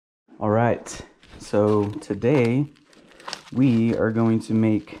All right, so today we are going to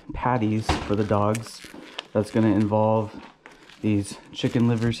make patties for the dogs. That's going to involve these chicken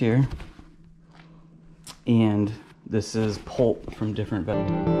livers here, and this is pulp from different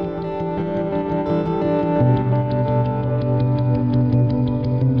veggies.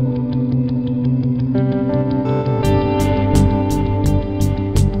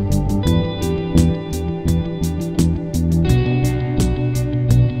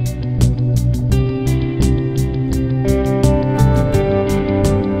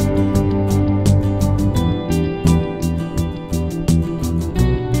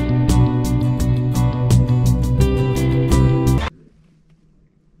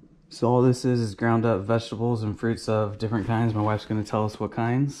 So all this is ground up vegetables and fruits of different kinds. My wife's going to tell us what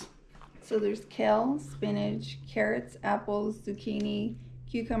kinds. So there's kale, spinach, carrots, apples, zucchini,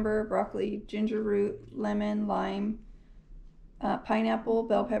 cucumber, broccoli, ginger root, lemon, lime, pineapple,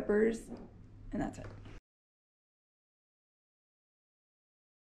 bell peppers, and that's it.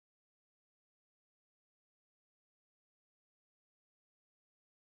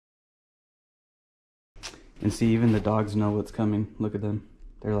 And see, even the dogs know what's coming. Look at them.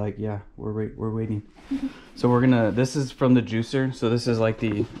 They're like, yeah, we're waiting. So we're gonna, this is from the juicer. So this is like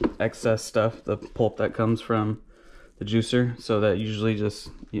the excess stuff, the pulp that comes from the juicer. So that usually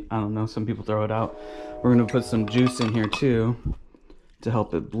just, I don't know, some people throw it out. We're gonna put some juice in here too to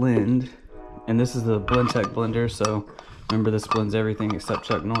help it blend. And this is the Blendtec blender. So remember, this blends everything except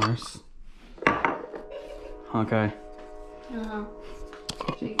Chuck Norris. Okay. Uh-huh.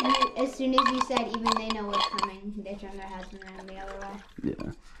 As soon as you said even they know what's coming, they turn their heads around the other way.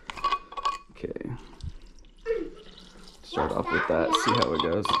 Yeah. Okay. Start off with that, see how it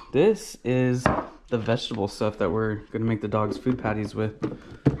goes. This is the vegetable stuff that we're gonna make the dogs food patties with.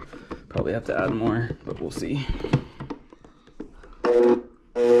 Probably have to add more, but we'll see.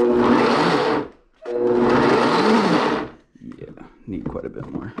 Yeah, need quite a bit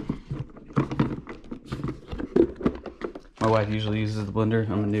more. My wife usually uses the blender.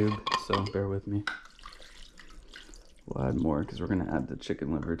 I'm a noob, so bear with me. We'll add more because we're going to add the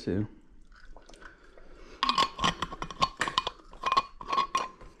chicken liver too.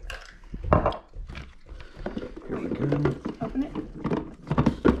 Here we go. Open it.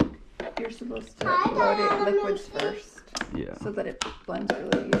 You're supposed to load it liquids first. Yeah. So that it blends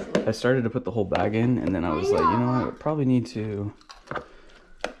really easily. I started to put the whole bag in, and then I was like, you know what? I probably need to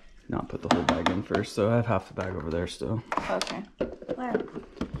not put the whole bag in first. So I have half the bag over there still. Okay. Where?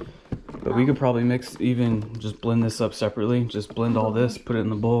 But we could probably mix, even just blend this up separately. Just blend all this, put it in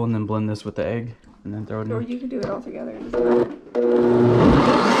the bowl, and then blend this with the egg, and then throw it in. Or you can do it all together.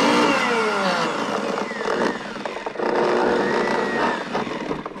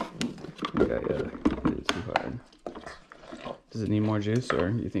 Okay, yeah, it's too hard. Does it need more juice, or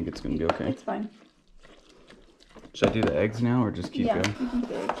you think it's gonna be okay? It's fine. Should I do the eggs now, or just keep going? Yeah, you can do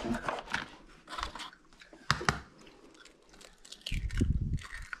the eggs now.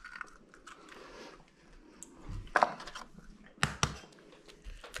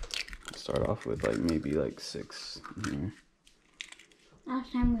 Start off with like maybe like 6 in here.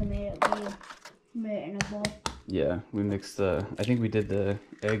 Last time we made it, we made it in a bowl. Yeah, we mixed the, I think we did the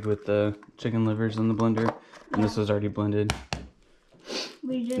egg with the chicken livers in the blender, and this was already blended.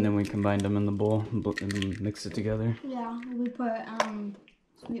 We did. And then we combined them in the bowl and mixed it together. Yeah, we put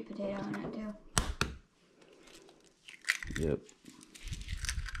sweet potato in it too. Yep.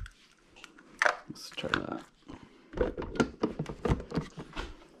 Let's try that.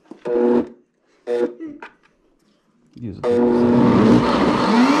 Use it.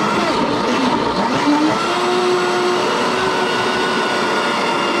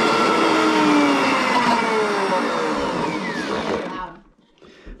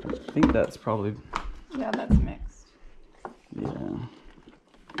 I think that's probably... Yeah, that's mixed. Yeah.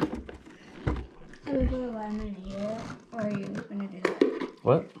 Have you put a vitamin E in it? Or are you going to do that?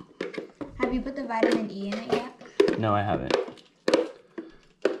 What? Have you put the vitamin E in it yet? No, I haven't.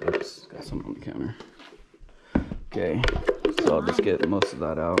 Oops, got some on the counter. Okay, so I'll just get most of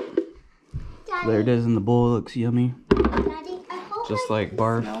that out. Daddy. There it is in the bowl. It looks yummy. Daddy, I hope Just like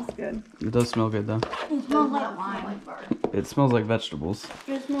BARF. Smells good. It does smell good though. it smells like lime. It smells like vegetables.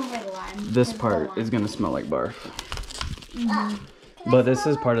 It smells like lime. This part is gonna smell like BARF. But this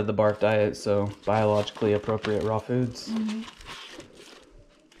is part of the BARF diet, so biologically appropriate raw foods.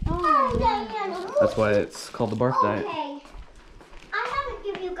 Oh, That's why it's called the BARF diet. Okay. I have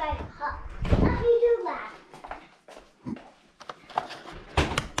to give you guys a hug. Let me do that.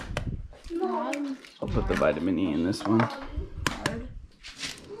 I'll put the vitamin E in this one.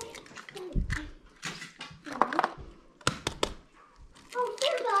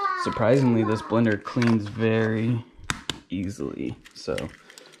 Surprisingly, this blender cleans very easily. So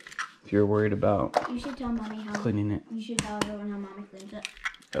if you're worried about You should tell Mommy how cleaning it. You should tell everyone how Mommy cleans it.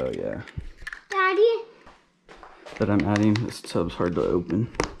 Oh yeah. Daddy. That I'm adding. This tub's hard to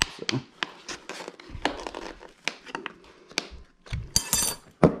open. So.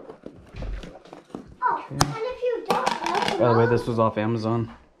 Oh, and if you don't know By the way, this was off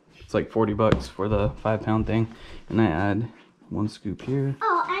Amazon. It's like $40 for the 5-pound thing. And I add 1 scoop here.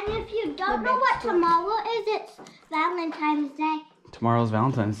 Oh, and if you don't know what tomorrow is, it's Valentine's Day. Tomorrow's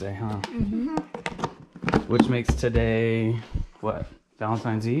Valentine's Day, huh? Mm-hmm. Which makes today, what?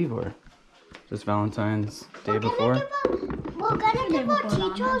 Valentine's Eve or just Valentine's Day before? We're gonna give our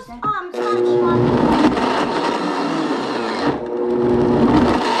teachers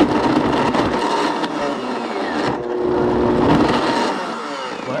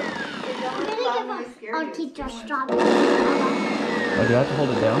What? our teacher strawberry. Oh, do I have to hold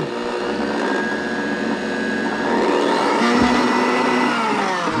it down?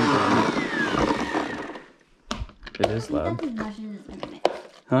 It is loud. That's as much as it's gonna mix.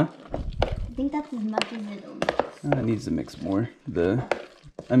 Huh? I think that's as much as it'll mix. It needs to mix more.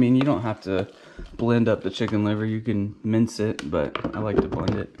 I mean, you don't have to blend up the chicken liver. You can mince it, but I like to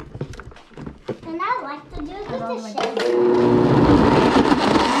blend it. And I like to do the shake.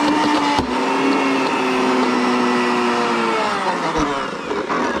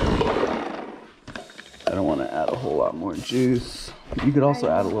 I don't want to add a whole lot more juice. You could also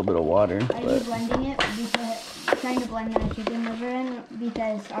add a little bit of water, Are you but blending it because trying to blend the chicken liver in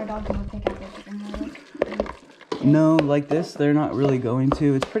because our dogs will pick out the chicken liver? no, like this, they're not really going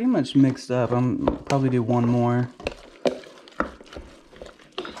to. It's pretty much mixed up. I'm probably do one more. Do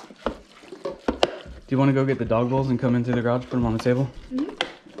you want to go get the dog bowls and come into the garage, put them on the table? Let's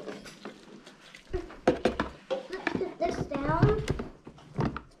put this down.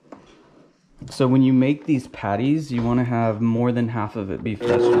 So when you make these patties, you want to have more than half of it be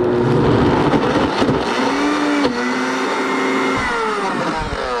vegetables.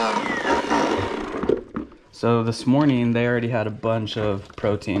 So this morning they already had a bunch of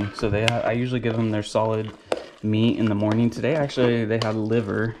protein. So I usually give them their solid meat in the morning. Today actually they had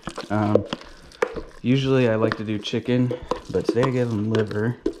liver. Usually I like to do chicken, but today I gave them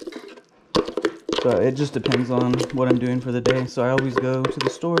liver. So it just depends on what I'm doing for the day. So I always go to the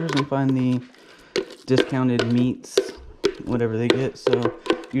stores and find the discounted meats, whatever they get. So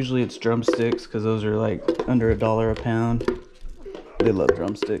usually it's drumsticks because those are like under $1 a pound. They love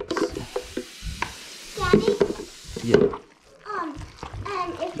drumsticks. Daddy, Yeah.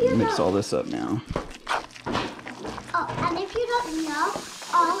 and if you Mix don't, all this up now. and if you don't know,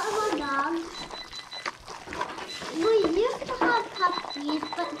 all of our dogs, we used to have puppies,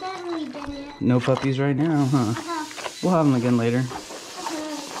 but then we didn't. No puppies right now, huh? We'll have them again later.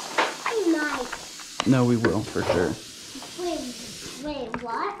 I might. No, we will for sure. Wait,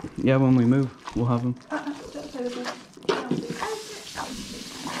 what? Yeah, when we move, we'll have them. Don't play with it.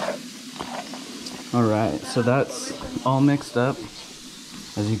 All right, so that's all mixed up,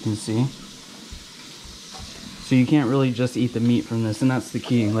 as you can see. So you can't really just eat the meat from this, and that's the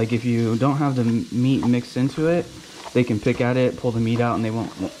key. Like if you don't have the meat mixed into it, they can pick at it, pull the meat out, and they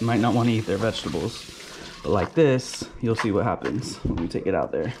might not want to eat their vegetables. But like this, you'll see what happens when we take it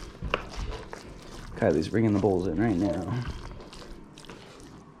out there. Kylie's bringing the bowls in right now.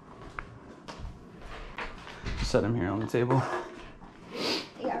 Set them here on the table.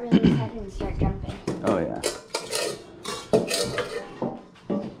 I got really excited and start jumping. Oh yeah.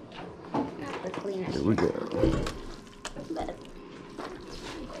 Not the cleanest. Here we go. But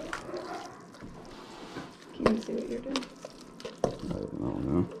Can you see what you're doing? I don't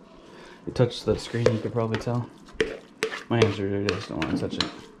know. You touched the screen, you could probably tell. My hands are dirty, I just don't want to touch it.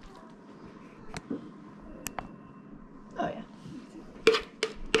 Oh yeah.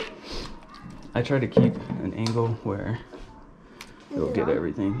 I try to keep an angle where it'll get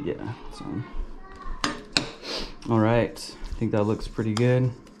everything. Yeah, so. Alright, I think that looks pretty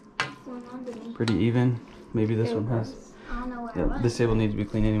good. Pretty even. Maybe this one has. I don't know what Yeah, this table needs to be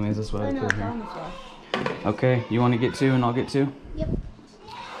clean anyways, that's why I put it here. on the floor. Okay, you want to get 2 and I'll get 2? Yep.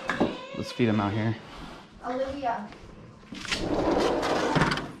 Let's feed them out here. Olivia.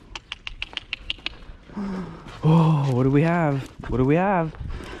 Oh, what do we have? What do we have?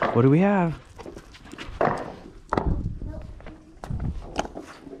 What do we have?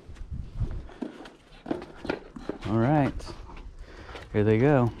 All right, here they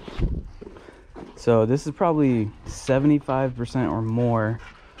go. So this is probably 75% or more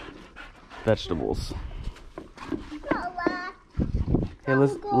vegetables. Hey,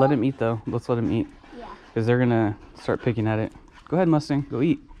 let's let him eat though. Let's let him eat. Yeah. Because they're gonna start picking at it. Go ahead, Mustang, go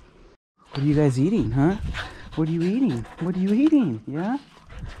eat. What are you guys eating, huh? What are you eating? What are you eating? Yeah?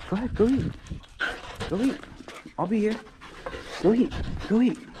 Go ahead, go eat. Go eat. I'll be here. Go eat. Go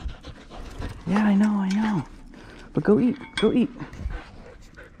eat. Yeah, I know. But go eat. Go eat.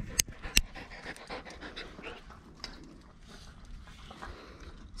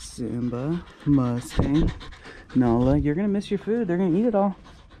 Simba, Mustang, Nala, you're gonna miss your food. They're gonna eat it all.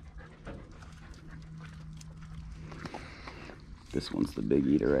 This one's the big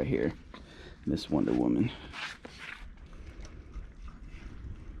eater right here. Miss Wonder Woman.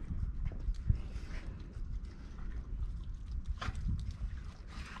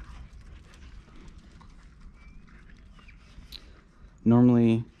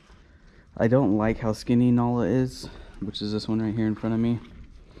 Normally, I don't like how skinny Nala is, which is this one right here in front of me.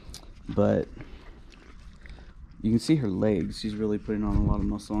 But you can see her legs. She's really putting on a lot of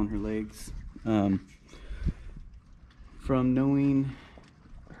muscle on her legs. From knowing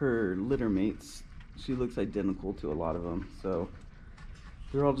her litter mates, she looks identical to a lot of them. So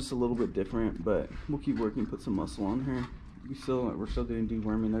they're all just a little bit different, but we'll keep working, put some muscle on her. We're still doing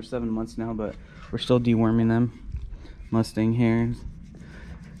deworming. They're 7 months now, but we're still deworming them. Mustang here,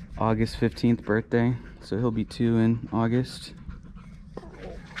 August 15th birthday, so he'll be 2 in August.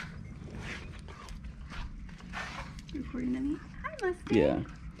 Recording of me. Hi, Mustang. Yeah.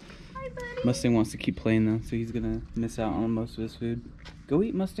 Hi, buddy. Mustang wants to keep playing though, so he's gonna miss out on most of his food. Go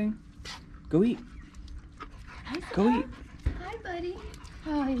eat, Mustang. Go eat. Hi, Go eat. Hi, buddy.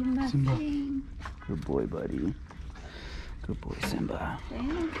 Hi, Mustang. Simba. Good boy, buddy. Good boy, Simba.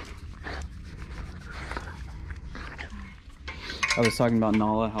 Damn. I was talking about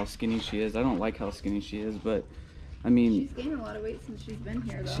Nala, how skinny she is. I don't like how skinny she is, but I mean, She's gained a lot of weight since she's been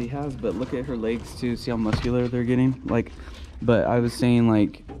here, though. she has, but look at her legs too. See how muscular they're getting? Like, but I was saying,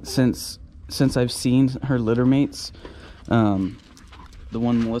 like, since I've seen her litter mates, the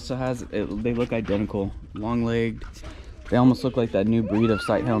one Melissa has, they look identical. Long legged. They almost look like that new breed of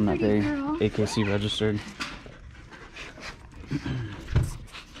Sighthound that they AKC registered.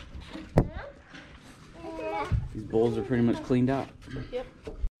 These bowls are pretty much cleaned out. Yep.